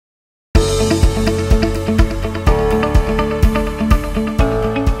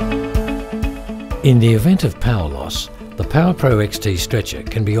In the event of power loss, the PowerPro XT stretcher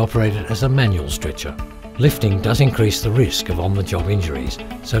can be operated as a manual stretcher. Lifting does increase the risk of on-the-job injuries,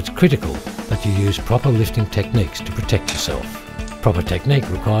 so it's critical that you use proper lifting techniques to protect yourself. Proper technique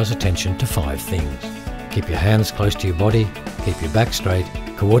requires attention to 5 things. Keep your hands close to your body, keep your back straight,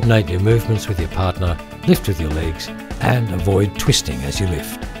 coordinate your movements with your partner, lift with your legs, and avoid twisting as you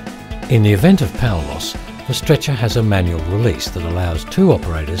lift. In the event of power loss, the stretcher has a manual release that allows 2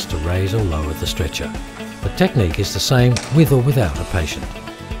 operators to raise or lower the stretcher. The technique is the same with or without a patient.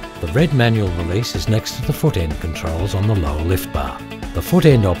 The red manual release is next to the foot end controls on the lower lift bar. The foot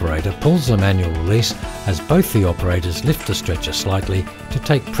end operator pulls the manual release as both the operators lift the stretcher slightly to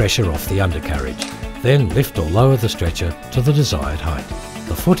take pressure off the undercarriage. Then lift or lower the stretcher to the desired height.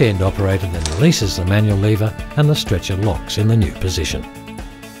 The foot end operator then releases the manual lever and the stretcher locks in the new position.